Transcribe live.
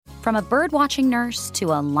From a bird-watching nurse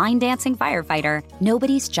to a line-dancing firefighter,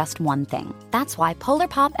 nobody's just one thing. That's why Polar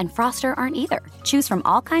Pop and Froster aren't either. Choose from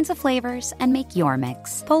all kinds of flavors and make your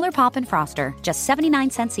mix. Polar Pop and Froster, just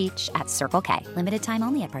 79 cents each at Circle K. Limited time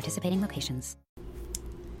only at participating locations.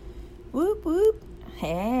 Whoop, whoop.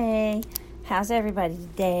 Hey, how's everybody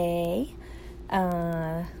today?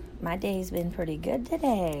 My day's been pretty good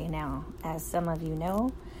today. Now, as some of you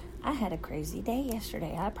know, I had a crazy day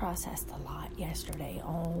yesterday. I processed a lot yesterday.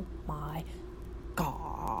 Oh my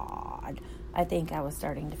God. I think I was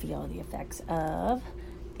starting to feel the effects of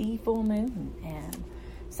the full moon, and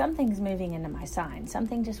something's moving into my sign.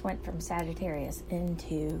 Something just went from Sagittarius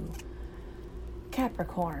into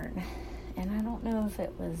Capricorn, and I don't know if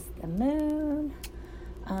it was the moon.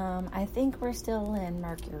 I think we're still in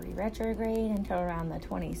Mercury retrograde until around the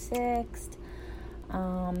 26th.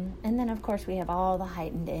 And then, of course, we have all the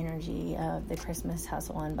heightened energy of the Christmas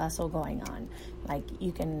hustle and bustle going on. Like,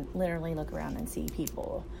 you can literally look around and see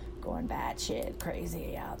people going batshit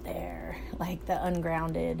crazy out there. Like, the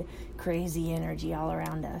ungrounded, crazy energy all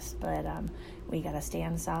around us. But we got to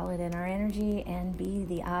stand solid in our energy and be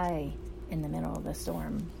the eye in the middle of the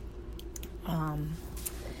storm.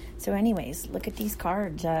 So anyways, look at these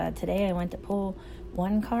cards. Today I went to pull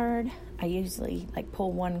one card. I usually,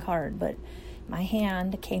 pull one card, but my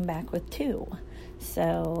hand came back with two.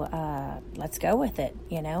 So let's go with it,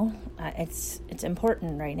 It's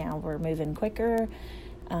important right now. We're moving quicker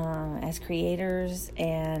as creators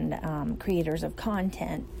and creators of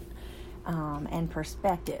content and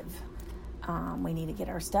perspective. We need to get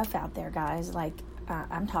our stuff out there, guys.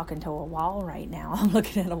 I'm talking to a wall right now. I'm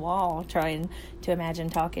looking at a wall, trying to imagine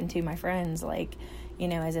talking to my friends,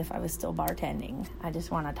 as if I was still bartending. I just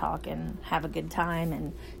want to talk and have a good time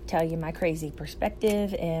and tell you my crazy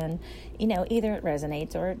perspective. And, either it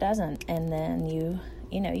resonates or it doesn't. And then you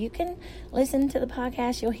can listen to the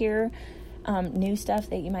podcast. You'll hear new stuff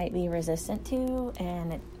that you might be resistant to,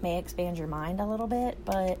 and it may expand your mind a little bit.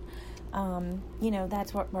 But,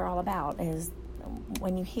 that's what we're all about, is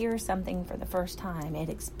when you hear something for the first time, it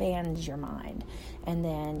expands your mind, and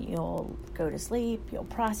then you'll go to sleep, you'll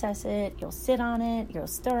process it, you'll sit on it, you'll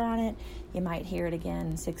stir on it. You might hear it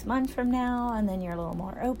again 6 months from now, and then you're a little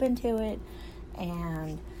more open to it,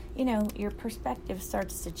 and your perspective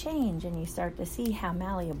starts to change, and you start to see how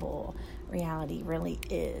malleable reality really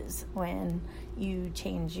is when you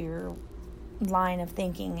change your line of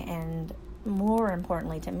thinking. And more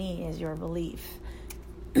importantly to me is your belief.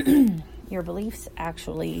 Your beliefs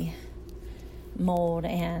actually mold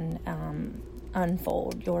and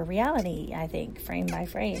unfold your reality, I think, frame by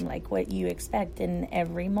frame, like what you expect in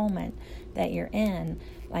every moment that you're in.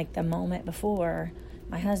 Like the moment before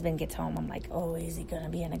my husband gets home, I'm like, oh, is he going to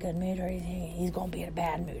be in a good mood, or he's going to be in a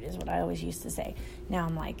bad mood, is what I always used to say. Now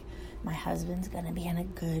I'm like, my husband's going to be in a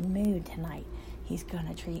good mood tonight. He's going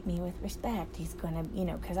to treat me with respect. He's going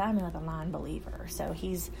to, because I'm a non-believer. So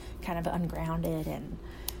he's kind of ungrounded and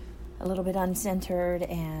a little bit uncentered,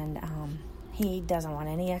 and he doesn't want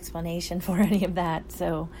any explanation for any of that.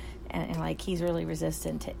 So, and he's really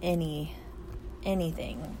resistant to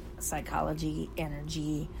anything psychology,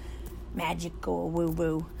 energy, magical,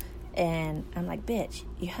 woo-woo. And I'm like, bitch,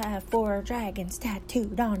 you have 4 dragons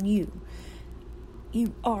tattooed on you.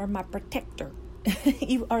 You are my protector.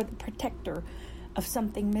 You are the protector of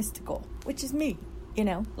something mystical, which is me,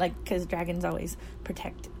 because dragons always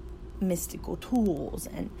protect mystical tools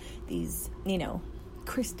and these,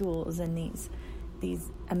 crystals and these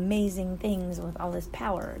amazing things with all this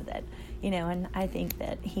power that, and I think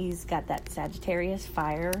that he's got that Sagittarius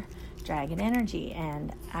fire dragon energy,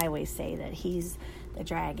 and I always say that he's the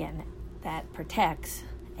dragon that protects,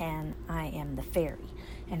 and I am the fairy,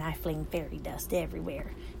 and I fling fairy dust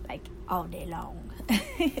everywhere, all day long.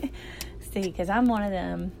 See, because I'm one of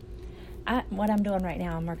them. What I'm doing right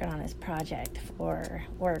now, I'm working on this project for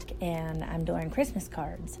work, and I'm doing Christmas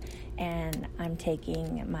cards, and I'm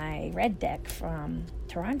taking my red deck from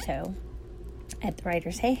Toronto at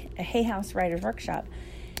the Hay House Writers Workshop,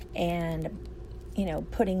 and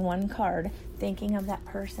putting one card, thinking of that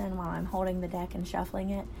person while I'm holding the deck and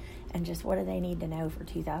shuffling it, and just what do they need to know for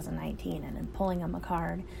 2019, and then pulling them a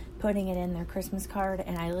card, putting it in their Christmas card.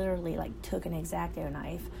 And I literally took an X-Acto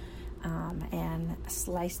knife and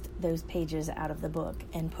sliced those pages out of the book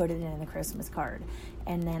and put it in the Christmas card.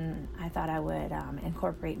 And then I thought I would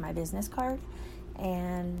incorporate my business card,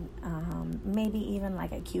 and maybe even a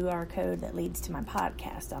QR code that leads to my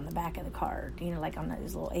podcast on the back of the card, on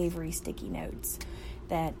those little Avery sticky notes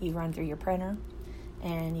that you run through your printer,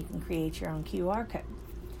 and you can create your own QR code.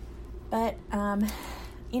 But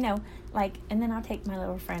and then I'll take my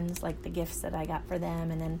little friends, like the gifts that I got for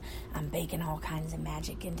them, and then I'm baking all kinds of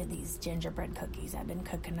magic into these gingerbread cookies. I've been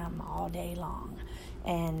cooking them all day long,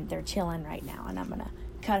 and they're chilling right now, and I'm going to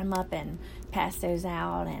cut them up and pass those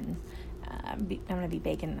out, and I'm going to be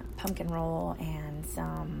baking a pumpkin roll and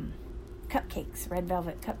some cupcakes, red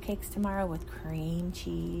velvet cupcakes tomorrow with cream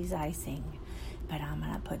cheese icing, but I'm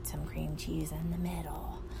going to put some cream cheese in the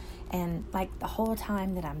middle. And like the whole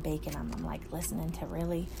time that I'm baking them, I'm like listening to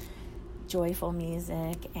really joyful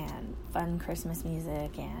music and fun Christmas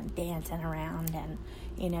music and dancing around and,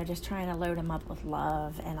 just trying to load them up with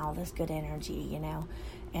love and all this good energy,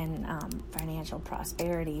 and financial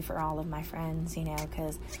prosperity for all of my friends,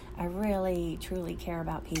 because I really, truly care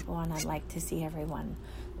about people, and I'd like to see everyone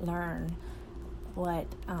learn what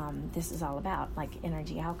this is all about. Like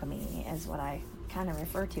energy alchemy is what I kind of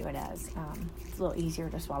refer to it as. It's a little easier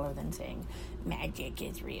to swallow than saying magic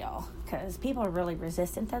is real, because people are really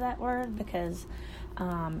resistant to that word because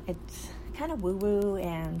it's kind of woo-woo,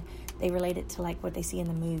 and they relate it to like what they see in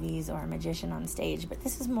the movies or a magician on stage. But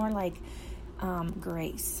this is more like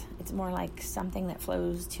grace. It's more like something that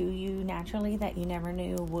flows to you naturally that you never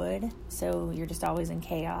knew would. So you're just always in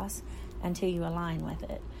chaos until you align with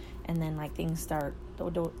it. And then like things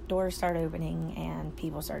doors start opening and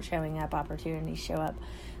people start showing up, opportunities show up.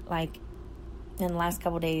 Like in the last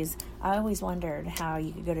couple days, I always wondered how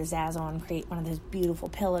you could go to Zazzle and create one of those beautiful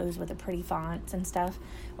pillows with the pretty fonts and stuff.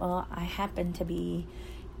 Well, I happened to be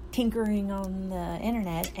tinkering on the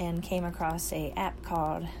internet and came across a app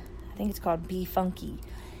called, I think it's called Be Funky.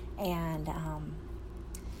 And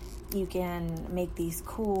you can make these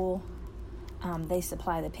cool, they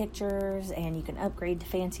supply the pictures and you can upgrade to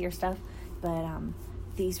fancier stuff. But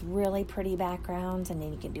these really pretty backgrounds, and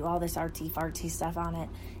then you can do all this artsy-fartsy stuff on it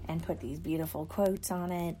and put these beautiful quotes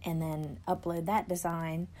on it and then upload that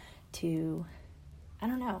design to, I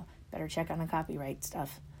don't know, better check on the copyright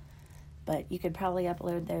stuff. But you could probably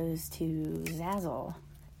upload those to Zazzle,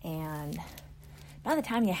 and by the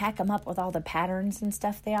time you hack them up with all the patterns and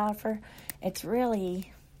stuff they offer, it's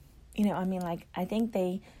really, I think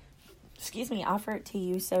they, offer it to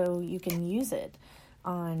you so you can use it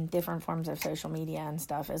on different forms of social media and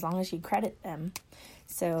stuff, as long as you credit them.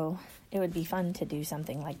 So it would be fun to do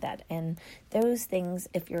something like that. And those things,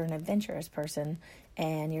 if you're an adventurous person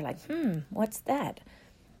and you're like, what's that?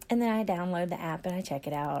 And then I download the app and I check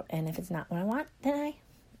it out. And if it's not what I want, then I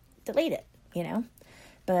delete it,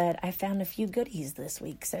 But I found a few goodies this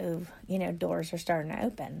week. So, doors are starting to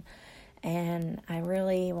open. And I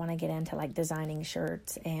really want to get into like designing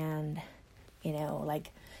shirts and,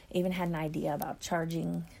 even had an idea about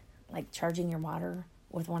charging your water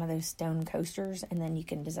with one of those stone coasters, and then you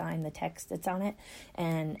can design the text that's on it.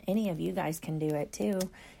 And any of you guys can do it too,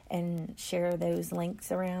 and share those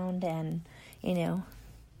links around and,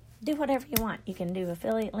 do whatever you want. You can do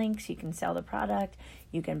affiliate links, you can sell the product,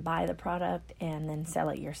 you can buy the product and then sell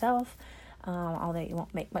it yourself, although you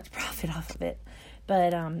won't make much profit off of it.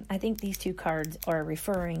 But I think these two cards are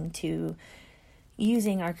referring to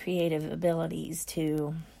using our creative abilities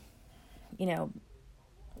to,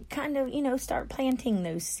 start planting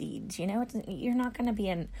those seeds. You're not going to be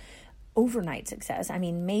an overnight success. I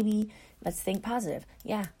mean, maybe let's think positive.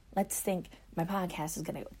 Yeah, let's think my podcast is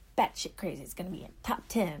going to go batshit crazy. It's going to be in top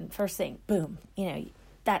 10 first thing. Boom.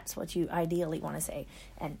 That's what you ideally want to say.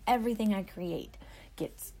 And everything I create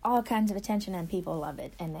gets all kinds of attention and people love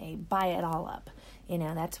it and they buy it all up.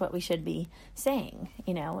 That's what we should be saying,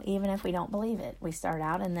 even if we don't believe it. We start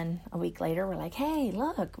out and then a week later we're like, hey,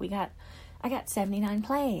 look, I got 79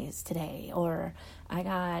 plays today, or I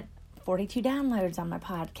got 42 downloads on my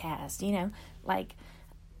podcast,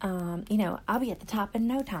 I'll be at the top in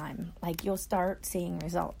no time. Like, you'll start seeing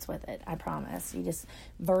results with it, I promise. You just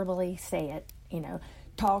verbally say it,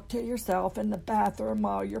 talk to yourself in the bathroom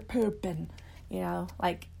while you're pooping, you're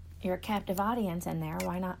a captive audience in there.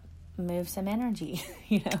 Why not move some energy,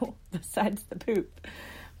 besides the poop?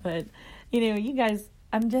 But, you guys,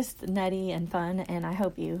 I'm just nutty and fun, and I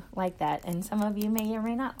hope you like that. And some of you may or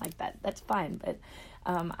may not like that. That's fine. But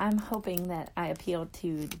I'm hoping that I appeal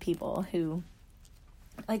to the people who,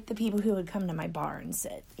 like the people who would come to my bar and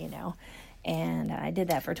sit, And I did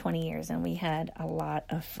that for 20 years, and we had a lot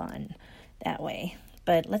of fun that way.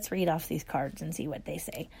 But let's read off these cards and see what they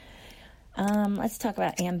say. Let's talk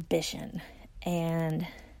about ambition. And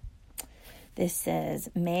this says,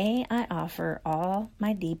 may I offer all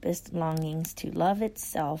my deepest longings to love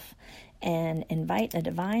itself and invite a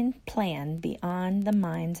divine plan beyond the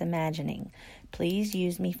mind's imagining. Please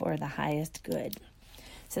use me for the highest good.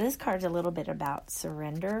 So this card's a little bit about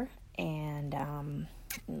surrender and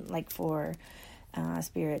for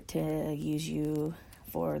Spirit to use you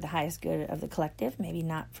for the highest good of the collective, maybe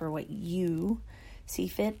not for what you see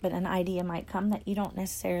fit, but an idea might come that you don't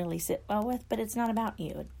necessarily sit well with, but it's not about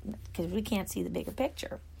you because we can't see the bigger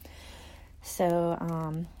picture. So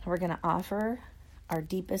we're going to offer our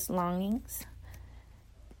deepest longings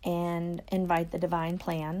and invite the divine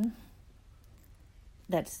plan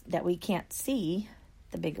that we can't see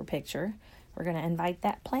the bigger picture. We're going to invite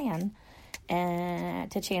that plan and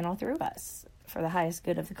to channel through us for the highest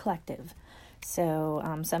good of the collective.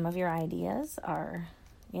 So some of your ideas are,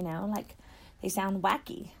 like they sound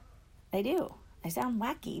wacky. They do. They sound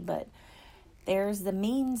wacky, but there's the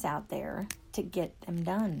means out there to get them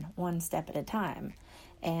done one step at a time.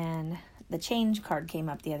 And the change card came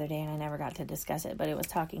up the other day, and I never got to discuss it, but it was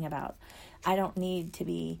talking about I don't need to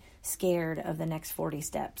be scared of the next 40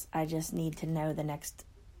 steps. I just need to know the next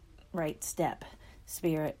right step.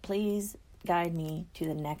 Spirit, please guide me to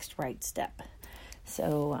the next right step.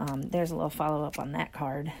 So there's a little follow-up on that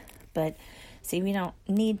card. But see, we don't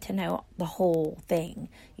need to know the whole thing.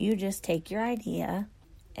 You just take your idea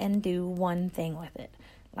and do one thing with it.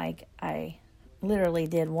 Like I literally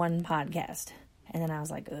did one podcast. And then I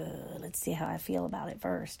was like, let's see how I feel about it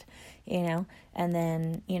first, And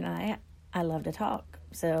then, I love to talk.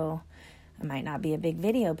 So I might not be a big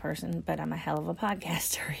video person, but I'm a hell of a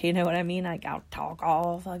podcaster. You know what I mean? Like, I'll talk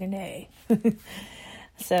all fucking day.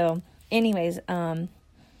 So anyways,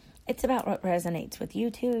 it's about what resonates with you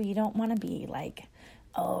too. You don't want to be like,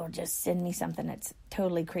 oh, just send me something that's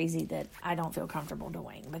totally crazy that I don't feel comfortable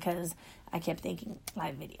doing, because I kept thinking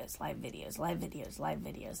live videos.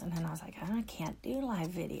 And then I was like, I can't do live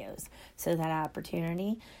videos. So that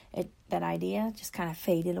opportunity, that idea just kind of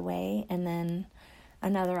faded away. And then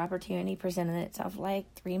another opportunity presented itself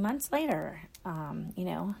like 3 months later. I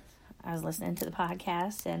was listening to the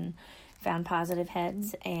podcast and found Positive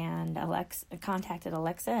Heads and contacted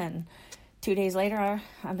Alexa, and 2 days later,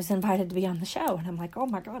 I was invited to be on the show, and I'm like, oh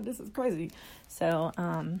my God, this is crazy. So,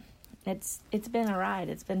 it's been a ride.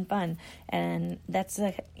 It's been fun, and that's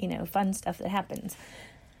the, fun stuff that happens.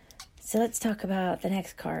 So let's talk about the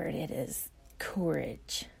next card. It is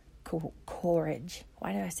courage. Courage.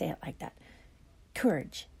 Why do I say it like that?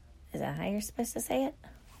 Courage. Is that how you're supposed to say it?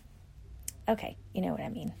 Okay, you know what I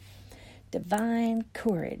mean. Divine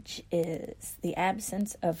courage is the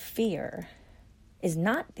absence of fear. Is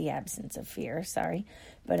not the absence of fear,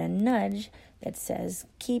 but a nudge that says,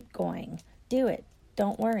 keep going, do it,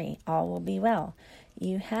 don't worry, all will be well.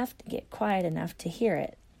 You have to get quiet enough to hear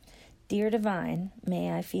it. Dear Divine,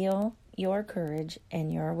 may I feel your courage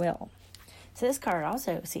and your will. So this card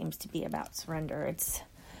also seems to be about surrender. It's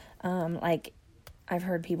like I've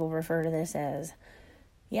heard people refer to this as,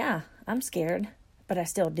 yeah, I'm scared, but I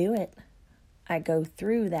still do it. I go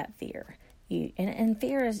through that fear. And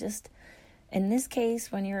fear is just, in this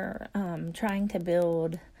case, when you're trying to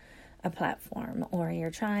build a platform, or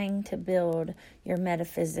you're trying to build your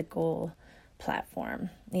metaphysical platform,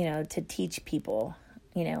 to teach people,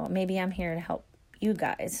 maybe I'm here to help you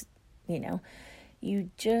guys, you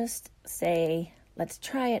just say, let's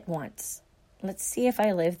try it once. Let's see if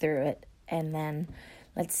I live through it. And then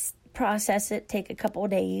let's process it, take a couple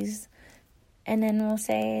of days. And then we'll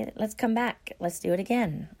say, let's come back. Let's do it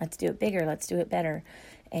again. Let's do it bigger. Let's do it better.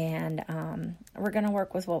 And we're going to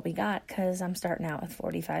work with what we got, because I'm starting out with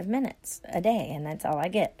 45 minutes a day, and that's all I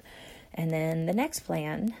get. And then the next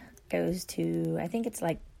plan goes to, I think it's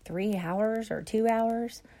like 3 hours or 2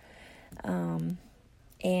 hours. And,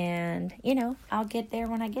 I'll get there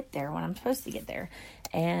when I get there, when I'm supposed to get there.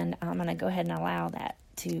 And I'm going to go ahead and allow that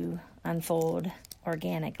to unfold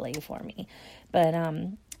organically for me. But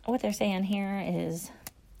what they're saying here is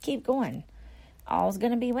keep going. All's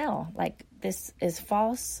going to be well. Like, this is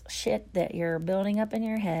false shit that you're building up in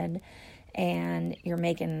your head, and you're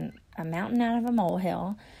making a mountain out of a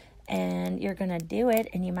molehill, and you're going to do it,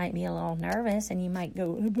 and you might be a little nervous, and you might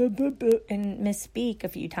go and misspeak a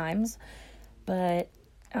few times. But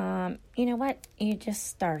you know what? You just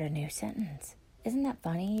start a new sentence. Isn't that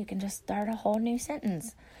funny? You can just start a whole new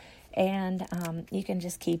sentence, and you can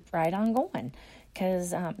just keep right on going.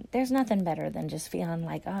 Because there's nothing better than just feeling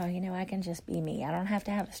like, oh, I can just be me. I don't have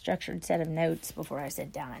to have a structured set of notes before I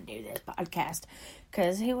sit down and do this podcast.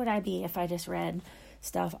 Because who would I be if I just read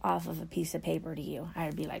stuff off of a piece of paper to you?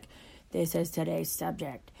 I'd be like, this is today's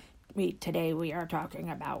subject. Today we are talking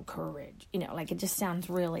about courage. It just sounds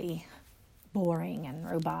really boring and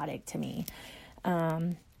robotic to me.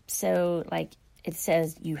 So, it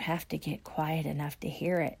says you have to get quiet enough to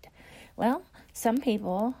hear it. Well, some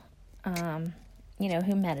people...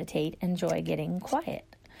 who meditate enjoy getting quiet.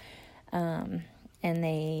 And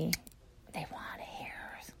they want to hear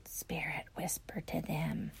Spirit whisper to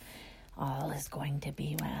them all is going to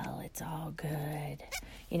be well. It's all good.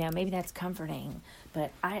 You know, maybe that's comforting,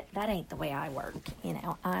 but that ain't the way I work. You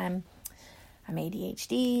know, I'm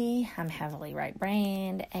ADHD, I'm heavily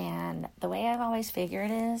right-brained, and the way I've always figured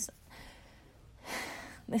is,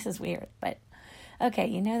 this is weird, but, okay,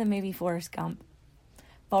 you know the movie Forrest Gump?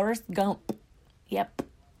 Forrest Gump. Yep,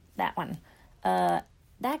 that one.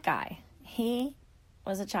 That guy, he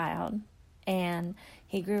was a child, and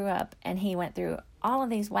he grew up, and he went through all of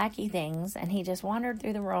these wacky things, and he just wandered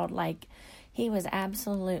through the world like he was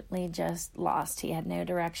absolutely just lost. He had no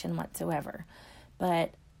direction whatsoever.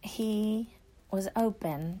 But he was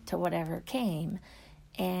open to whatever came,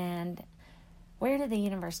 and where did the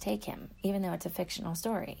universe take him? Even though it's a fictional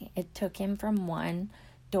story, it took him from one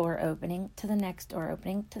door opening to the next door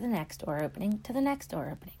opening to the next door opening to the next door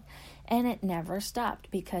opening, and it never stopped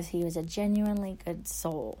because he was a genuinely good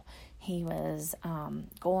soul. He was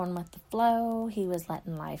going with the flow. He was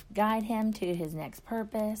letting life guide him to his next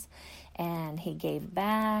purpose, and he gave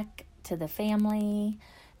back to the family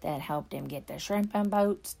that helped him get the shrimping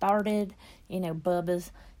boat started. You know,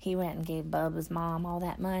 Bubba's, he went and gave Bubba's mom all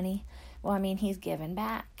that money. Well, I mean, he's given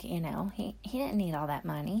back, you know. He didn't need all that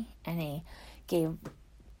money, and he gave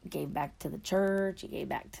back to the church, he gave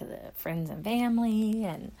back to the friends and family,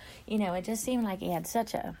 and, you know, it just seemed like he had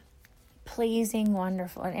such a pleasing,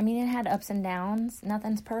 wonderful, I mean, it had ups and downs.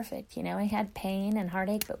 Nothing's perfect, you know. He had pain and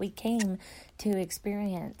heartache, but we came to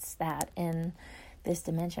experience that in this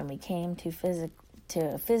dimension. We came to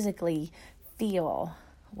physically feel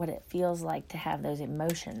what it feels like to have those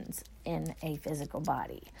emotions in a physical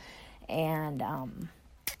body. And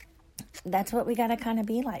that's what we got to kind of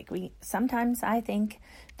be like. Sometimes I think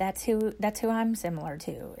that's who I'm similar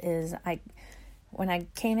to. Is when I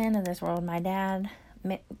came into this world, my dad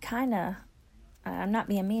kind of, I'm not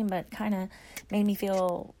being mean, but kind of made me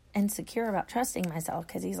feel insecure about trusting myself,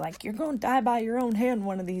 because he's like, you're going to die by your own hand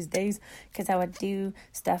one of these days, because I would do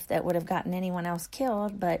stuff that would have gotten anyone else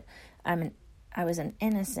killed, but I was an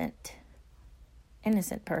innocent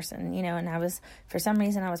person, you know, and for some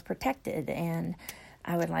reason I was protected, and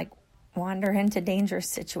I would like wander into dangerous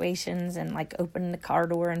situations and like open the car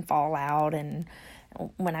door and fall out. And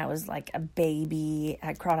when I was like a baby,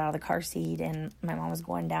 I crawled out of the car seat, and my mom was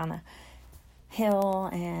going down a hill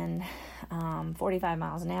and 45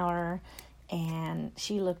 miles an hour, and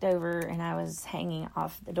she looked over, and I was hanging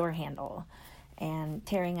off the door handle and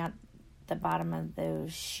tearing out the bottom of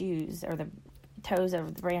those shoes, or the toes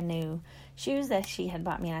of the brand new shoes that she had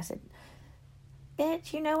bought me. And I said,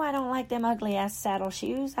 bitch, you know I don't like them ugly ass saddle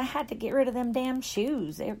shoes. I had to get rid of them damn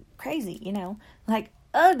shoes. They're crazy, you know, like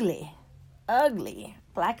ugly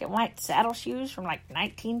black and white saddle shoes from like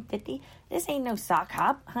 1950. This ain't no sock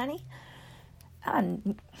hop, honey.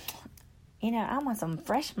 You know, I want some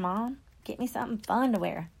fresh, Mom. Get me something fun to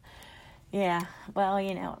wear. Yeah, well,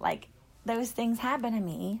 you know, like, those things happen to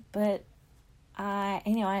me, but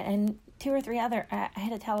and 2 or 3 other, I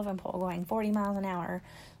hit a telephone pole going 40 miles an hour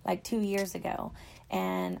like 2 years ago,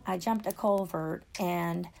 and I jumped a culvert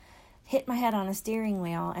and hit my head on a steering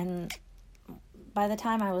wheel, and by the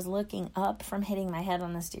time I was looking up from hitting my head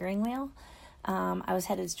on the steering wheel, I was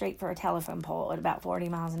headed straight for a telephone pole at about 40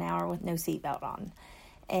 miles an hour with no seatbelt on.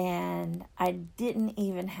 And I didn't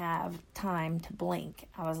even have time to blink.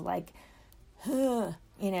 I was like, you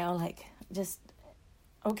know, like, just,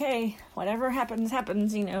 okay, whatever happens,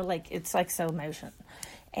 happens, you know, like, it's like slow motion.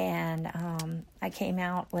 And I came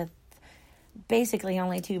out with basically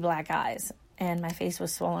only 2 black eyes, and my face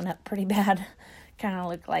was swollen up pretty bad. Kind of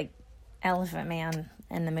looked like Elephant Man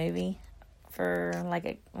in the movie for like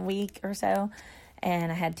a week or so,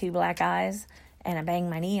 and I had 2 black eyes, and I banged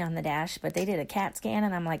my knee on the dash, but they did a CAT scan,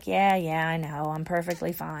 and I'm like, yeah, I know, I'm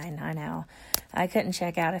perfectly fine, I know. I couldn't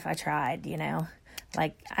check out if I tried, you know.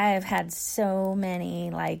 Like, I have had so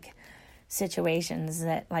many, like, situations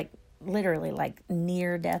that, like, literally, like,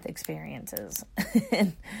 near-death experiences.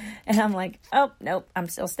 and I'm like, oh, nope, I'm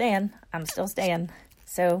still staying.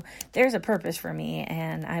 So there's a purpose for me,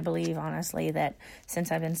 and I believe, honestly, that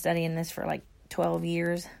since I've been studying this for, like, 12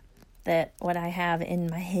 years, that what I have in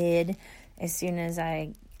my head, as soon as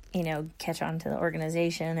I, you know, catch on to the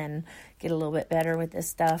organization and get a little bit better with this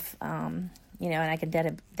stuff, you know, and I can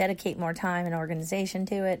dedicate more time and organization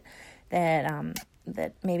to it,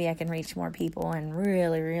 that maybe I can reach more people and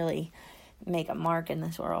really, really make a mark in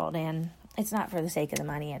this world. And it's not for the sake of the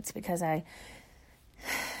money. It's because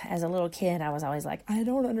as a little kid, I was always like, I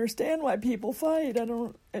don't understand why people fight.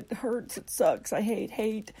 It hurts. It sucks. I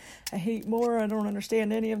hate more. I don't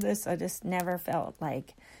understand any of this. I just never felt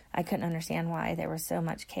like I couldn't understand why there was so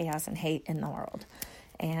much chaos and hate in the world.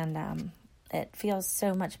 And it feels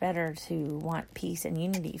so much better to want peace and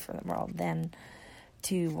unity for the world than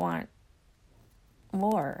to want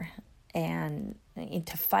war. And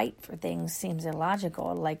to fight for things seems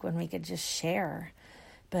illogical, like when we could just share.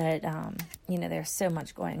 But, there's so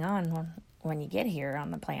much going on when you get here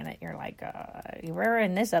on the planet. You're like, we're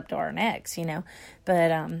in this up to our necks,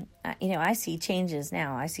 But, I see changes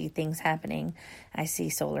now. I see things happening. I see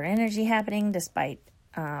solar energy happening despite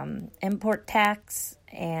import tax.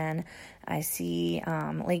 And I see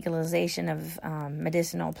legalization of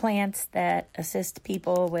medicinal plants that assist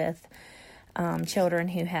people with children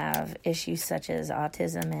who have issues such as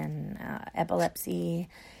autism and epilepsy,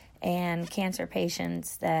 and cancer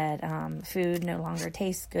patients that food no longer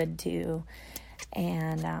tastes good to.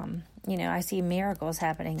 And, I see miracles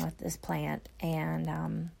happening with this plant, and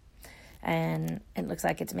it looks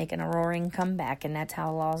like it's making a roaring comeback, and that's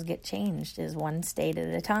how laws get changed, is one state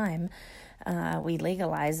at a time. We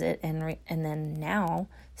legalize it, and then now,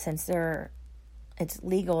 since it's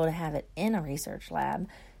legal to have it in a research lab,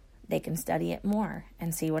 they can study it more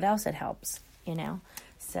and see what else it helps,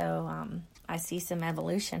 So I see some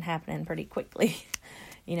evolution happening pretty quickly,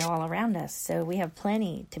 all around us. So we have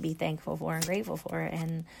plenty to be thankful for and grateful for.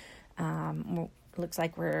 And looks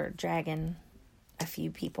like we're dragging a few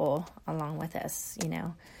people along with us,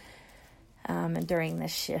 during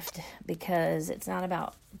this shift, because it's not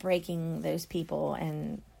about breaking those people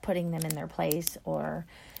and putting them in their place or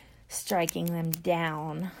striking them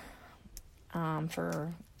down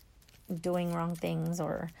for doing wrong things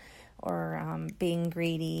or being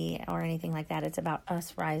greedy or anything like that. It's about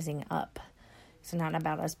us rising up. It's not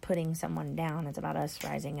about us putting someone down. It's about us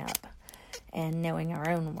rising up and knowing our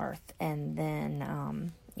own worth. And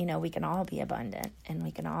then, we can all be abundant, and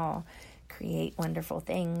we can all create wonderful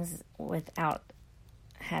things without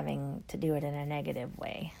having to do it in a negative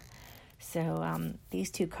way. So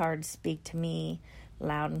these two cards speak to me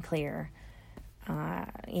loud and clear.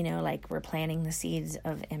 Like we're planting the seeds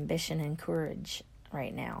of ambition and courage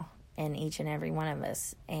right now in each and every one of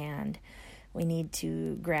us. And we need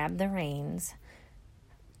to grab the reins,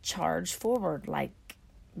 charge forward like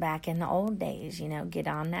back in the old days, get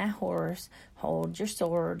on that horse, hold your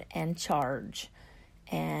sword, and charge.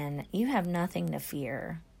 And you have nothing to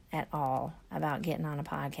fear at all about getting on a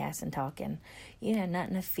podcast and talking. You have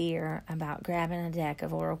nothing to fear about grabbing a deck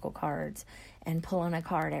of oracle cards and pulling a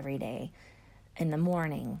card every day in the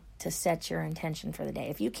morning to set your intention for the day.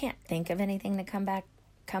 If you can't think of anything to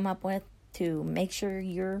come up with to make sure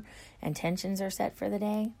your intentions are set for the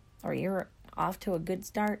day, or you're off to a good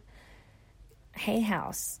start, Hay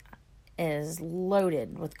House is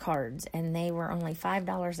loaded with cards, and they were only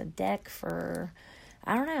 $5 a deck for,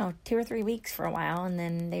 2 or 3 weeks for a while, and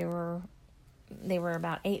then they were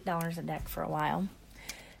about $8 a deck for a while.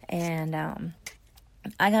 And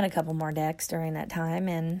I got a couple more decks during that time,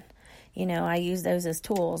 and I use those as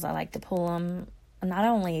tools. I like to pull them not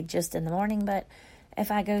only just in the morning, but if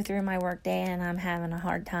I go through my work day and I'm having a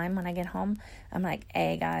hard time when I get home, I'm like,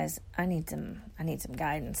 hey guys, I need some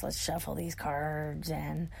guidance. Let's shuffle these cards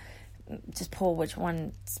and just pull which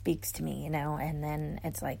one speaks to me, and then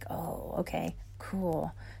it's like, oh, okay,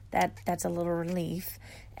 cool. That's a little relief.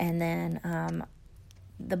 And then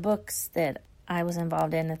the books that I was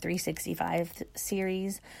involved in, the 365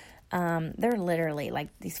 series, they're literally like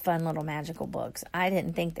these fun little magical books. I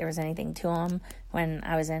didn't think there was anything to them when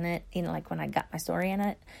I was in it, like when I got my story in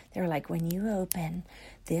it. They were like, when you open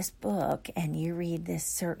this book and you read this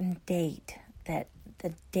certain date, that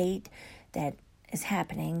the date that is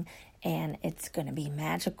happening, and it's going to be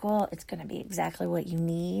magical. It's going to be exactly what you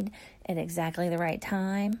need at exactly the right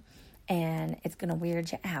time, and it's going to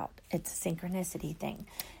weird you out. It's a synchronicity thing.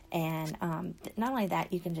 And not only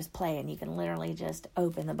that, you can just play, and you can literally just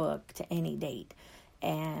open the book to any date,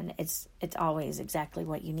 and it's always exactly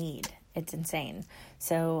what you need. It's insane.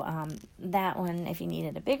 So that one, if you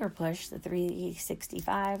needed a bigger push, the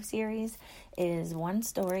 365 series is one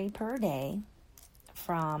story per day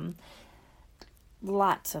from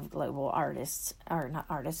lots of global artists, or not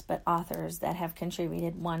artists, but authors that have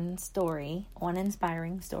contributed one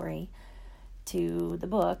inspiring story to the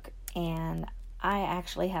book. And I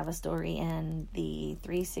actually have a story in the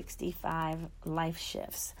 365 Life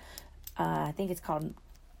Shifts. I think it's called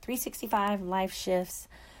 365 Life Shifts,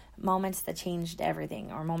 Moments That Changed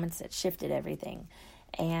Everything, or Moments That Shifted Everything.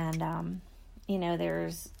 And,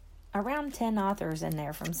 there's around 10 authors in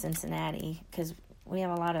there from Cincinnati, because we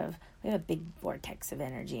have a big vortex of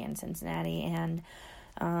energy in Cincinnati, and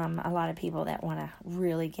a lot of people that want to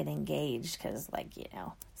really get engaged, because,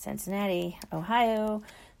 Cincinnati, Ohio,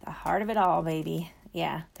 the heart of it all, baby.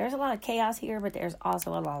 Yeah, there's a lot of chaos here, but there's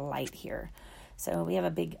also a lot of light here. So we have a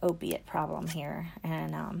big opiate problem here,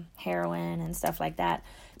 and heroin and stuff like that.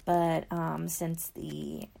 But since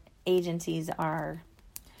the agencies are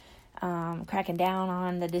cracking down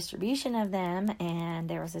on the distribution of them, and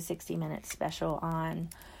there was a 60-minute special on,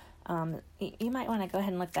 you might want to go ahead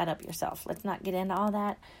and look that up yourself. Let's not get into all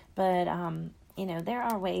that, but there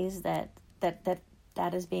are ways that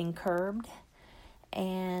is being curbed.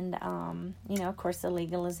 And, of course, the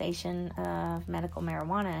legalization of medical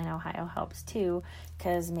marijuana in Ohio helps too,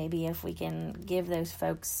 because maybe if we can give those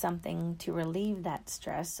folks something to relieve that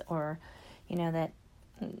stress, or,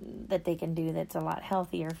 that they can do that's a lot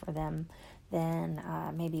healthier for them, then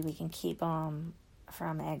maybe we can keep them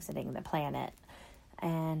from exiting the planet.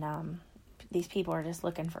 And these people are just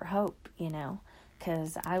looking for hope,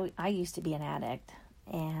 because I used to be an addict,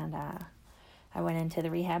 and I went into the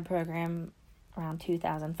rehab program around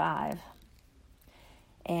 2005,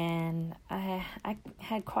 and I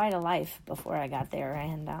had quite a life before I got there,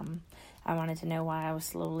 and I wanted to know why I was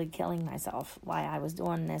slowly killing myself, why I was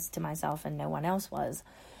doing this to myself and no one else was.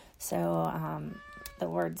 So the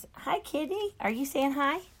words, "Hi kitty, are you saying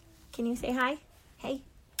hi? Can you say hi? Hey,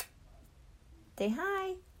 say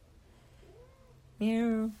hi."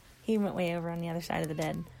 Meow. He went way over on the other side of the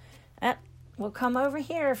bed. Well, come over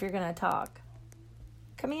here if you're going to talk.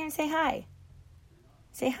 Come here and say hi.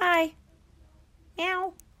 Say hi.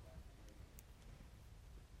 Meow.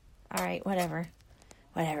 All right, whatever.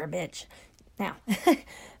 Whatever, bitch. Now,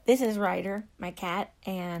 this is Ryder, my cat,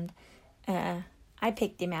 and I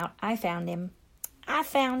picked him out. I found him. I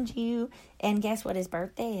found you. And guess what his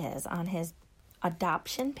birthday is on his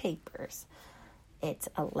adoption papers? It's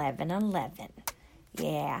 11/11.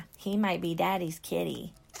 Yeah, he might be Daddy's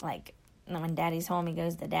kitty. Like, when Daddy's home, he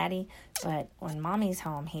goes to Daddy. But when Mommy's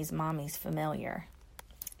home, he's Mommy's familiar.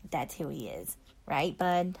 That's who he is. Right,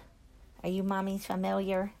 bud? Are you Mommy's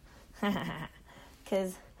familiar?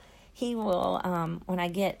 Because he will, when I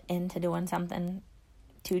get into doing something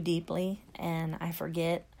too deeply and I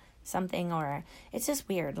forget something, or it's just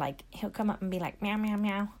weird. Like, he'll come up and be like, meow, meow,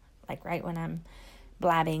 meow. Like, right when I'm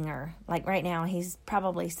blabbing, or like right now, he's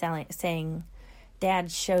probably saying,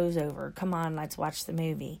 "Dad's show's over. Come on, let's watch the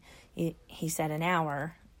movie." He said an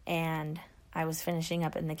hour, and I was finishing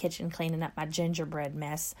up in the kitchen cleaning up my gingerbread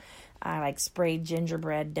mess. I sprayed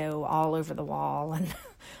gingerbread dough all over the wall and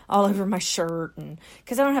all over my shirt, and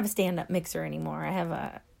because I don't have a stand-up mixer anymore. I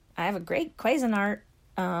have a great Cuisinart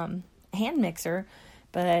hand mixer,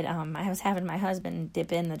 but I was having my husband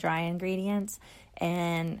dip in the dry ingredients,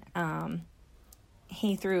 and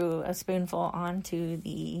he threw a spoonful onto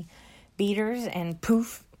the beaters, and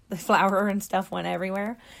poof, the flour and stuff went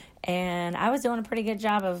everywhere. And I was doing a pretty good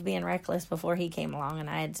job of being reckless before he came along, and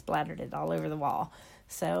I had splattered it all over the wall.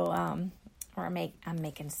 So I'm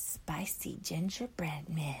making spicy gingerbread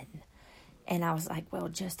men. And I was like, well,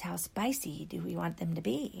 just how spicy do we want them to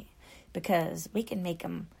be? Because we can make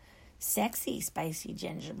them sexy, spicy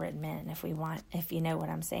gingerbread men if we want, if you know what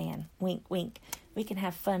I'm saying. Wink, wink. We can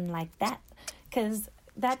have fun like that. Because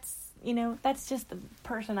that's just the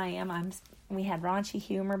person I am. We had raunchy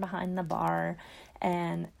humor behind the bar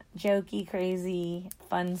and jokey, crazy,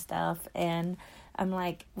 fun stuff. And I'm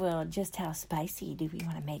like, well, just how spicy do we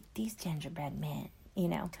want to make these gingerbread men?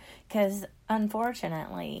 Because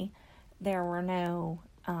unfortunately, there were no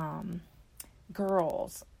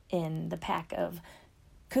girls in the pack of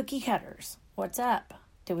cookie cutters. What's up?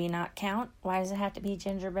 Do we not count? Why does it have to be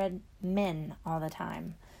gingerbread men all the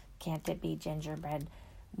time? Can't it be gingerbread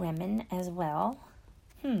women as well?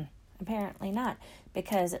 Apparently not,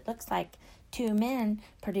 because it looks like two men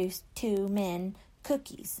produce two men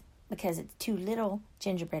cookies, because it's two little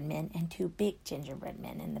gingerbread men and two big gingerbread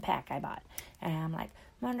men in the pack I bought. And I'm like,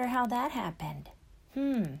 wonder how that happened.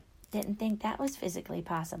 Didn't think that was physically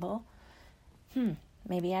possible.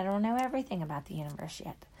 Maybe I don't know everything about the universe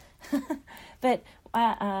yet. But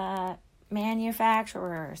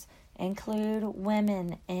manufacturers, include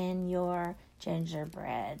women in your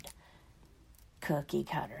gingerbread cookie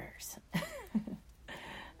cutters.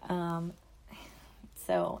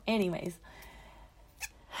 So anyways,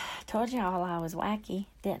 told y'all I was wacky,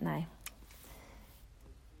 didn't I?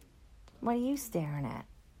 What are you staring at?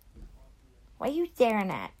 What are you staring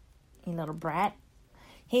at, you little brat?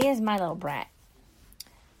 He is my little brat.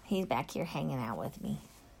 He's back here hanging out with me.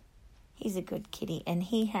 He's a good kitty, and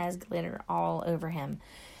he has glitter all over him.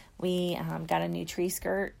 We got a new tree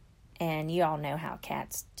skirt, and you all know how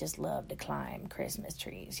cats just love to climb Christmas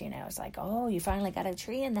trees. It's like, oh, you finally got a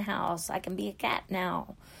tree in the house. I can be a cat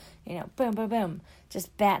now. Boom, boom, boom.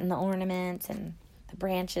 Just batting the ornaments, and the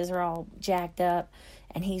branches are all jacked up,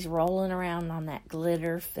 and he's rolling around on that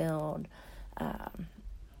glitter-filled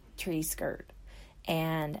tree skirt.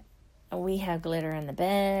 And we have glitter in the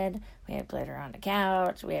bed, we have glitter on the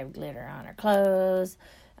couch, we have glitter on our clothes.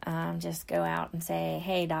 Just go out and say,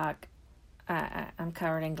 hey, Doc, I'm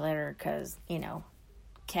covered in glitter because,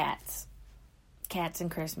 cats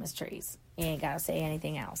and Christmas trees. You ain't got to say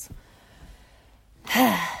anything else.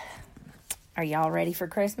 Are y'all ready for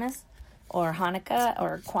Christmas? Or Hanukkah?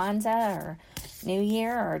 Or Kwanzaa? Or New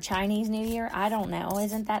Year? Or Chinese New Year? I don't know.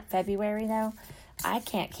 Isn't that February, though? I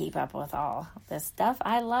can't keep up with all this stuff.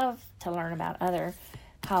 I love to learn about other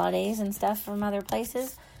holidays and stuff from other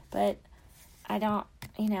places, but I don't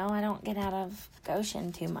get out of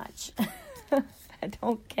Goshen too much. I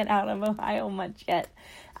don't get out of Ohio much yet.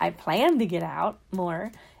 I plan to get out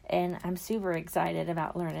more, and I'm super excited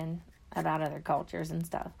about learning about other cultures and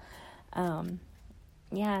stuff. And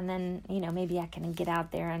then, maybe I can get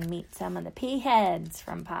out there and meet some of the P-heads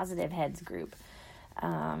from Positive Heads group,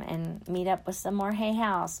 and meet up with some more Hay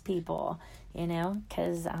House people,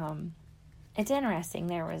 because it's interesting.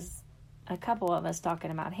 There was a couple of us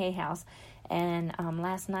talking about Hay House, and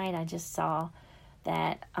last night I just saw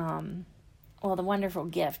that, the wonderful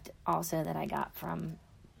gift also that I got from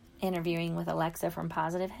interviewing with Alexa from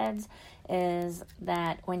Positive Heads is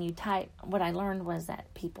that when you type, what I learned was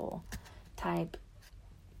that people type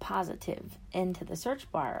positive into the search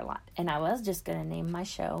bar a lot. And I was just going to name my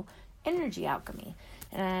show Energy Alchemy.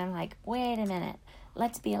 And I'm like, wait a minute,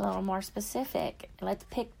 let's be a little more specific. Let's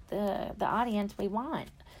pick the audience we want.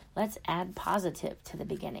 Let's add positive to the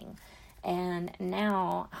beginning. And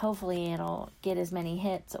now, hopefully, it'll get as many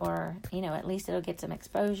hits, or, at least it'll get some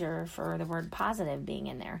exposure for the word positive being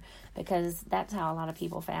in there, because that's how a lot of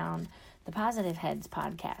people found the Positive Heads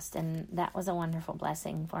podcast, and that was a wonderful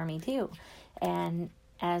blessing for me, too. And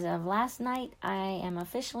as of last night, I am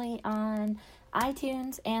officially on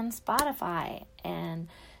iTunes and Spotify, and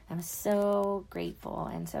I'm so grateful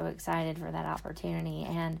and so excited for that opportunity,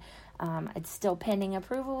 and it's still pending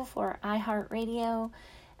approval for iHeartRadio.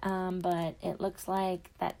 But it looks like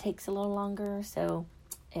that takes a little longer, so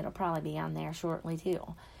it'll probably be on there shortly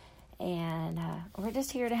too. And we're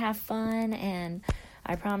just here to have fun, and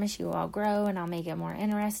I promise you I'll grow and I'll make it more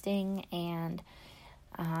interesting, and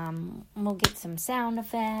we'll get some sound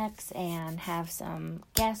effects and have some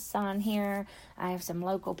guests on here. I have some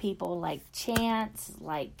local people like Chance,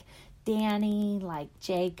 like Danny, like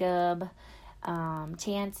Jacob.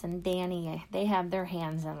 Chance and Danny, they have their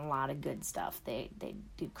hands in a lot of good stuff. They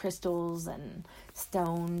do crystals and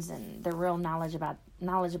stones, and they're real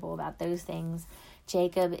knowledgeable about those things.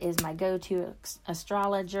 Jacob is my go-to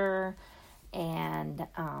astrologer, and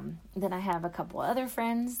then I have a couple other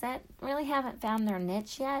friends that really haven't found their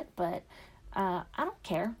niche yet, but I don't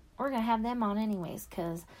care. We're gonna have them on anyways,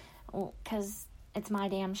 because it's my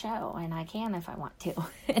damn show, and I can if I want to.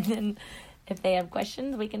 And then if they have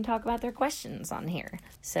questions, we can talk about their questions on here.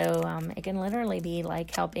 So it can literally be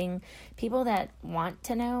like helping people that want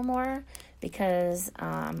to know more, because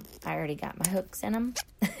I already got my hooks in them.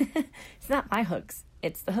 It's not my hooks.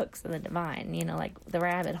 It's the hooks of the divine, like the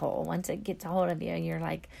rabbit hole. Once it gets a hold of you, you're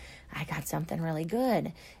like, I got something really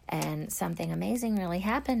good, and something amazing really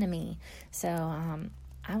happened to me. So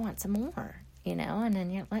I want some more, and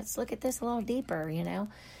then let's look at this a little deeper,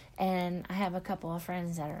 And I have a couple of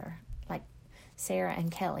friends that are like Sarah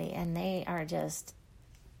and Kelly, and they are just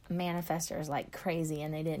manifestors like crazy,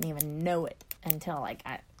 and they didn't even know it until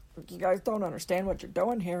you guys don't understand what you're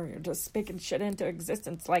doing here. You're just speaking shit into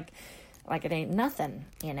existence like it ain't nothing,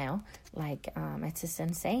 it's just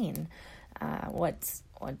insane what's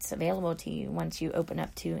available to you once you open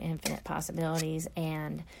up to infinite possibilities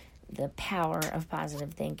and the power of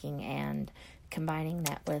positive thinking, and combining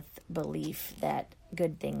that with belief that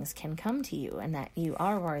good things can come to you and that you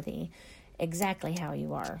are worthy exactly how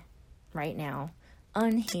you are right now,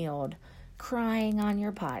 unhealed, crying on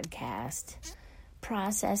your podcast,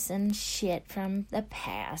 processing shit from the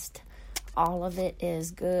past. All of it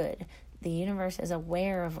is good. The universe is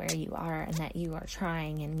aware of where you are and that you are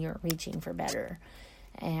trying and you're reaching for better.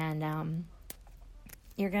 And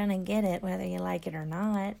you're going to get it whether you like it or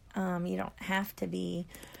not. You don't have to be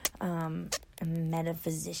a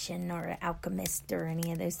metaphysician or an alchemist or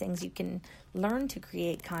any of those things. You can learn to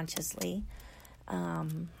create consciously,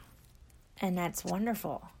 and that's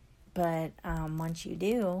wonderful. But once you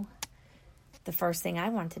do, the first thing I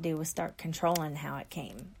want to do was start controlling how it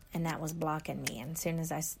came, and that was blocking me. And as soon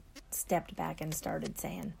as I stepped back and started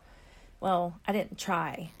saying, well, I didn't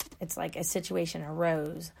try. It's like a situation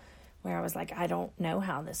arose where I was like, I don't know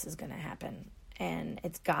how this is going to happen, and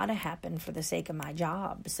it's got to happen for the sake of my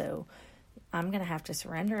job. So I'm going to have to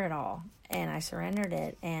surrender it all. And I surrendered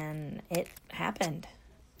it, and it happened,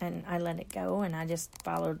 and I let it go, and I just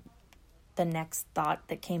followed the next thought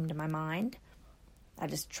that came to my mind. I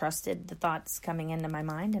just trusted the thoughts coming into my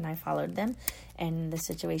mind, and I followed them, and the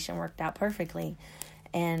situation worked out perfectly.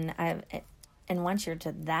 And once you're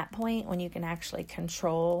to that point, when you can actually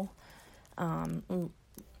control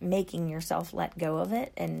making yourself let go of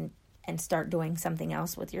it and start doing something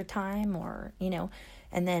else with your time, or,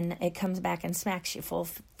 and then it comes back and smacks you full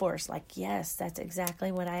force, like, yes, that's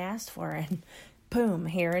exactly what I asked for, and boom,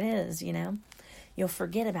 here it is, You'll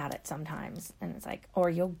forget about it sometimes, and it's like, or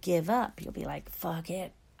you'll give up. You'll be like, fuck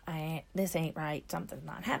it, this ain't right, something's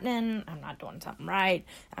not happening, I'm not doing something right,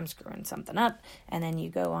 I'm screwing something up, and then you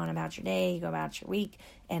go on about your day, you go about your week,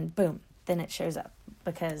 and boom, then it shows up,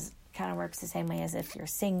 because it kind of works the same way as if you're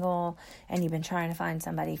single, and you've been trying to find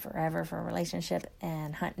somebody forever for a relationship,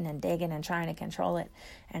 and hunting and digging and trying to control it,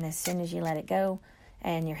 and as soon as you let it go,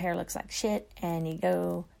 and your hair looks like shit, and you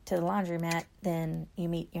go to the laundromat, then you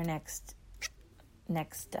meet your next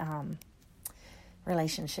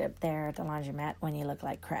relationship there at the laundromat when you look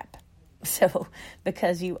like crap. So,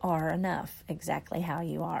 because you are enough exactly how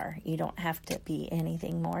you are. You don't have to be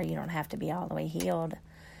anything more. You don't have to be all the way healed.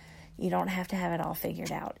 You don't have to have it all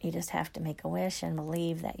figured out. You just have to make a wish and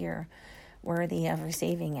believe that you're worthy of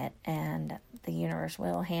receiving it, and the universe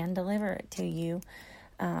will hand deliver it to you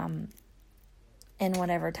in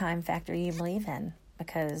whatever time factor you believe in,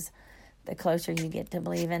 because the closer you get to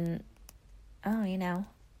believing,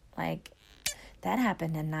 like, that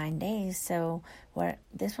happened in 9 days, so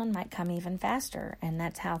this one might come even faster, and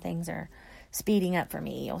that's how things are speeding up for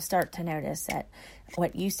me. You'll start to notice that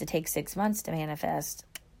what used to take 6 months to manifest,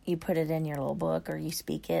 you put it in your little book, or you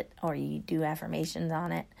speak it, or you do affirmations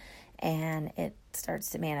on it, and it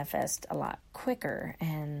starts to manifest a lot quicker,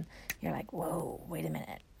 and you're like, whoa, wait a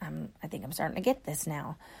minute, I think I'm starting to get this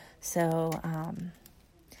now. So,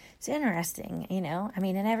 it's interesting,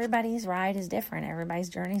 and everybody's ride is different. Everybody's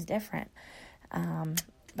journey is different.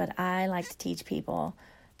 But I like to teach people,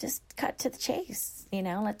 just cut to the chase,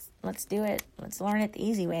 let's do it. Let's learn it the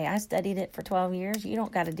easy way. I studied it for 12 years. You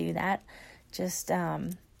don't got to do that. Just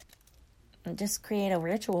create a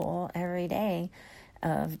ritual every day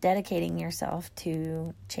of dedicating yourself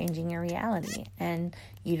to changing your reality. And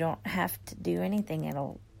you don't have to do anything.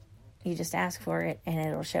 You just ask for it and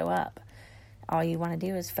it'll show up. All you want to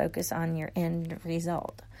do is focus on your end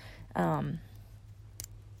result.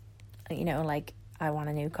 Like, I want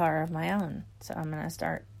a new car of my own. So I'm going to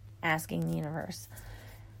start asking the universe,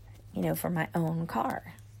 for my own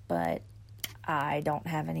car. But I don't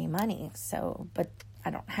have any money. But I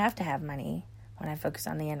don't have to have money when I focus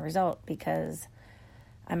on the end result, because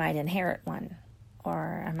I might inherit one,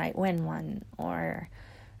 or I might win one, or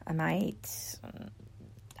I might,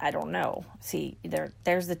 I don't know. See,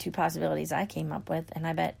 there's the two possibilities I came up with, and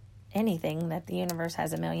I bet anything that the universe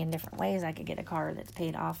has a million different ways I could get a car that's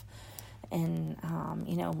paid off. And,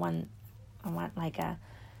 I want like a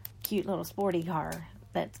cute little sporty car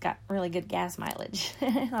that's got really good gas mileage.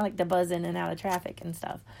 I like to buzz in and out of traffic and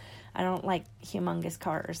stuff. I don't like humongous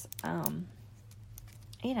cars.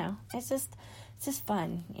 It's just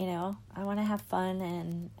fun, I want to have fun,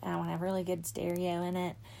 and I want to have really good stereo in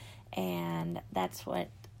it. And that's what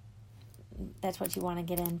you want to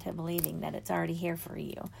get into, believing that it's already here for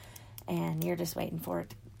you, and you're just waiting for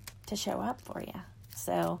it to show up for you.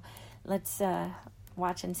 So let's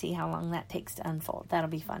watch and see how long that takes to unfold. That'll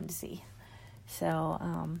be fun to see. So,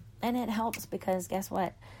 and it helps because guess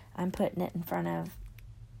what? I'm putting it in front of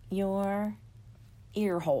your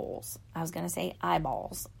ear holes. I was going to say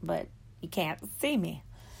eyeballs, but you can't see me.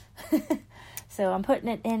 So I'm putting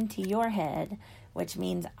it into your head, which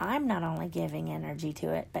means I'm not only giving energy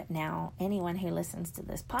to it, but now anyone who listens to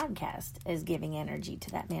this podcast is giving energy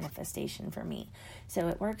to that manifestation for me. So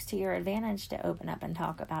it works to your advantage to open up and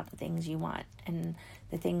talk about the things you want and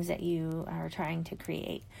the things that you are trying to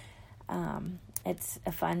create. It's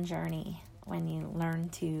a fun journey when you learn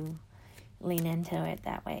to lean into it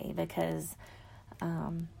that way, because,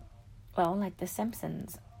 like The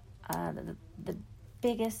Simpsons, the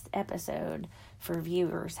biggest episode for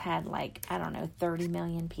viewers had 30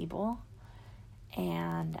 million people.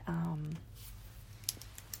 And,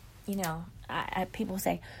 people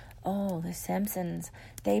say, oh, The Simpsons,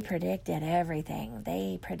 they predicted everything.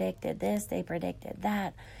 They predicted this, they predicted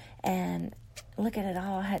that. And look at it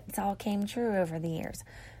all. It's all came true over the years.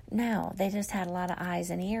 No, they just had a lot of eyes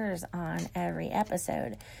and ears on every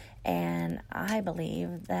episode. And I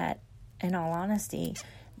believe that, in all honesty,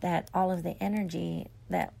 that all of the energy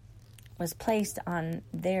that was placed on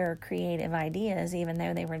their creative ideas, even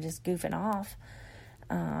though they were just goofing off,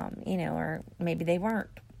 or maybe they weren't,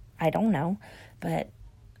 I don't know, but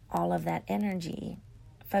all of that energy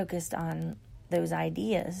focused on those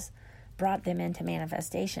ideas brought them into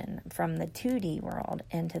manifestation from the 2D world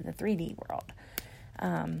into the 3D world,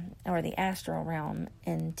 or the astral realm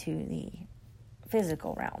into the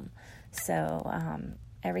physical realm. So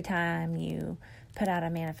every time you put out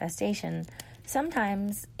a manifestation,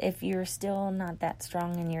 sometimes if you're still not that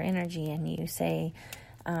strong in your energy and you say,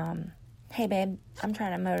 hey babe, I'm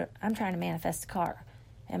trying to manifest a car,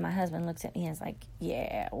 and my husband looks at me and is like,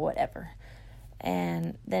 yeah, whatever.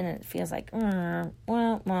 And then it feels like,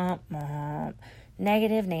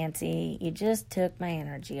 negative Nancy, you just took my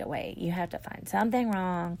energy away. You have to find something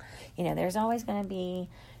wrong. There's always going to be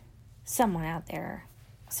someone out there.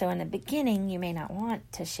 So in the beginning, you may not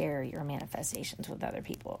want to share your manifestations with other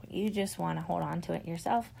people. You just want to hold on to it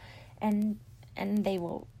yourself. And they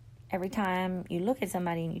will, every time you look at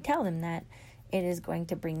somebody and you tell them that, it is going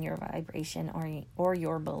to bring your vibration or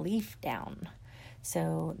your belief down.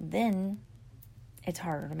 So then it's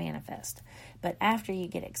harder to manifest. But after you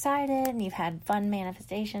get excited and you've had fun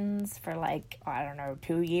manifestations for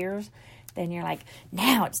 2 years, then you're like,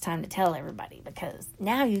 now it's time to tell everybody, because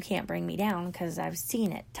now you can't bring me down because I've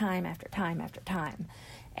seen it time after time after time.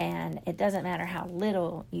 And it doesn't matter how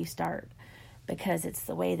little you start, because it's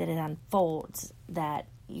the way that it unfolds that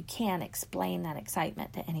you can't explain that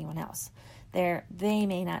excitement to anyone else. They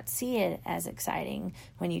may not see it as exciting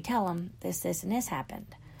when you tell them this, and this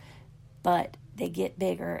happened, but they get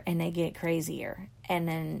bigger and they get crazier.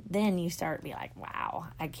 And then you start to be like, wow,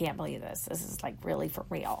 I can't believe this. This is really for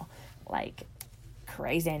real,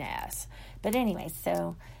 craziness. But anyway,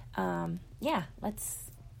 so, let's,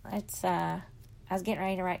 I was getting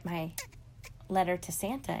ready to write my letter to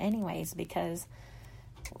Santa anyways, because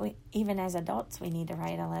even as adults, we need to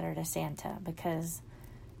write a letter to Santa, because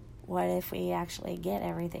what if we actually get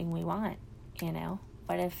everything we want,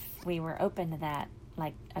 What if we were open to that,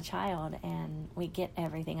 like a child, and we get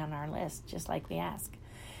everything on our list, just like we ask?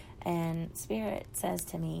 And Spirit says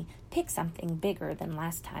to me, pick something bigger than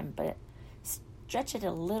last time, but stretch it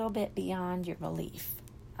a little bit beyond your belief.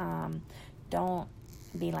 Don't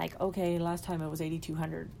be like, okay, last time it was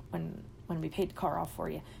 $8,200 when we paid the car off for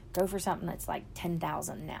you. Go for something that's like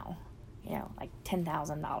 $10,000 now, like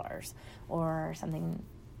 $10,000, or something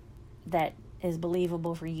that is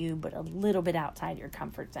believable for you, but a little bit outside your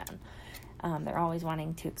comfort zone. They're always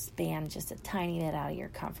wanting to expand just a tiny bit out of your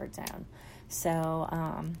comfort zone. So,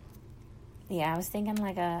 I was thinking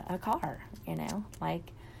like a car,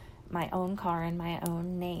 like my own car in my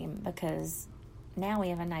own name, because now we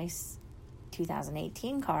have a nice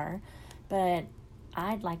 2018 car, but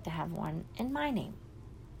I'd like to have one in my name.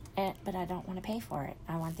 But I don't want to pay for it.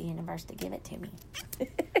 I want the universe to give it to me.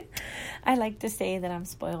 I like to say that I'm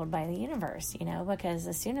spoiled by the universe, because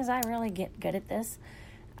as soon as I really get good at this,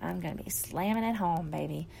 I'm going to be slamming it home,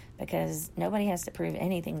 baby, because nobody has to prove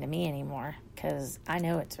anything to me anymore, because I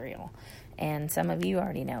know it's real. And some of you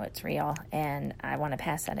already know it's real, and I want to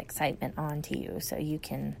pass that excitement on to you so you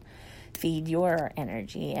can feed your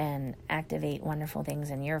energy and activate wonderful things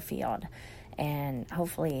in your field. And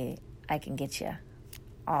hopefully I can get you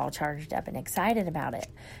all charged up and excited about it.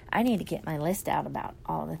 I need to get my list out about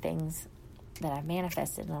all the things that I've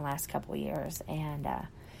manifested in the last couple of years, and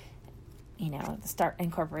start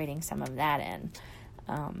incorporating some of that in.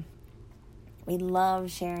 We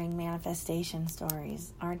love sharing manifestation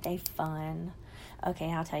stories. Aren't they fun?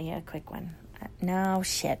 Okay, I'll tell you a quick one. No,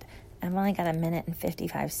 shit. I've only got 1 minute and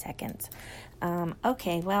 55 seconds.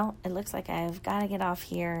 Okay, well, it looks like I've got to get off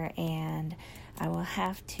here, and I will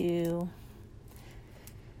have to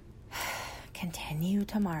continue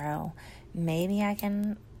tomorrow. Maybe I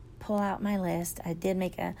can pull out my list. I did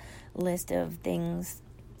make a list of things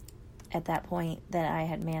at that point that I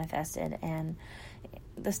had manifested, and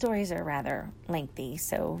the stories are rather lengthy,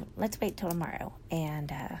 so let's wait till tomorrow.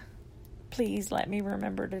 And please let me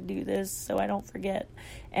remember to do this so I don't forget.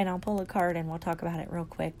 And I'll pull a card and we'll talk about it real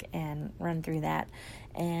quick and run through that.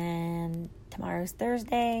 And tomorrow's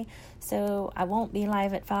Thursday, so I won't be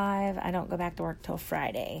live at 5. I don't go back to work till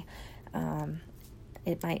Friday.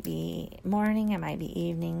 It might be morning, it might be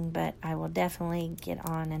evening, but I will definitely get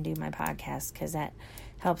on and do my podcast, because that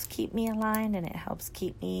helps keep me aligned and it helps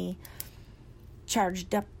keep me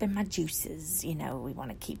charged up in my juices. We want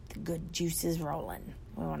to keep the good juices rolling.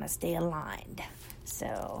 We want to stay aligned.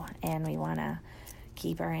 So, and we want to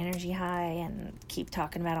keep our energy high and keep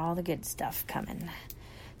talking about all the good stuff coming.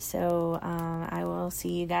 So, I will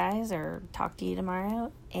see you guys or talk to you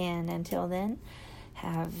tomorrow. And until then,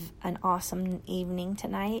 have an awesome evening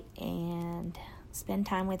tonight and spend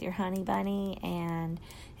time with your honey bunny. And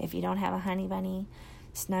if you don't have a honey bunny,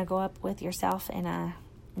 snuggle up with yourself in a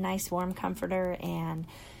nice warm comforter and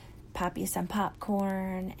pop you some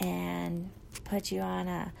popcorn and put you on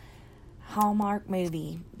a Hallmark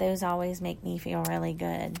movie. Those always make me feel really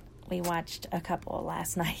good. We watched a couple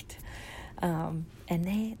last night. And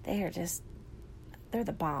they're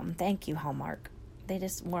the bomb. Thank you, Hallmark. They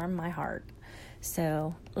just warm my heart.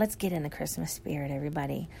 So let's get in the Christmas spirit,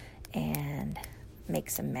 everybody, and make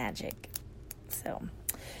some magic. So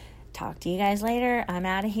talk to you guys later. I'm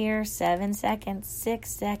out of here. 7 seconds, 6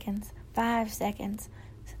 seconds, 5 seconds,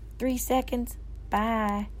 3 seconds.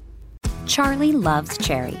 Bye. Charlie loves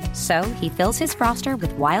cherry, so he fills his Froster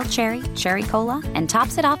with wild cherry, cherry cola, and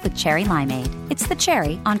tops it off with cherry limeade. It's the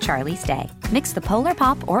cherry on Charlie's Day. Mix the Polar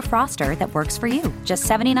Pop or Froster that works for you. Just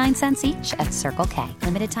 79 cents each at Circle K.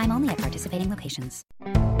 Limited time only at participating locations.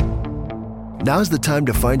 Now's the time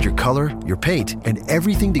to find your color, your paint, and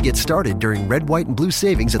everything to get started during Red, White, and Blue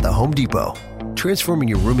savings at the Home Depot. Transforming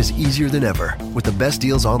your room is easier than ever. With the best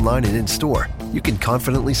deals online and in-store, you can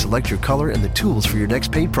confidently select your color and the tools for your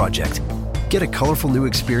next paint project. Get a colorful new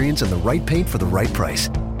experience and the right paint for the right price.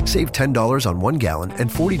 Save $10 on 1 gallon and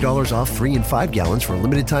 $40 off 3 and 5 gallons for a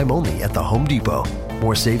limited time only at the Home Depot.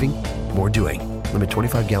 More saving, more doing. Limit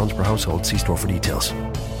 25 gallons per household. See store for details.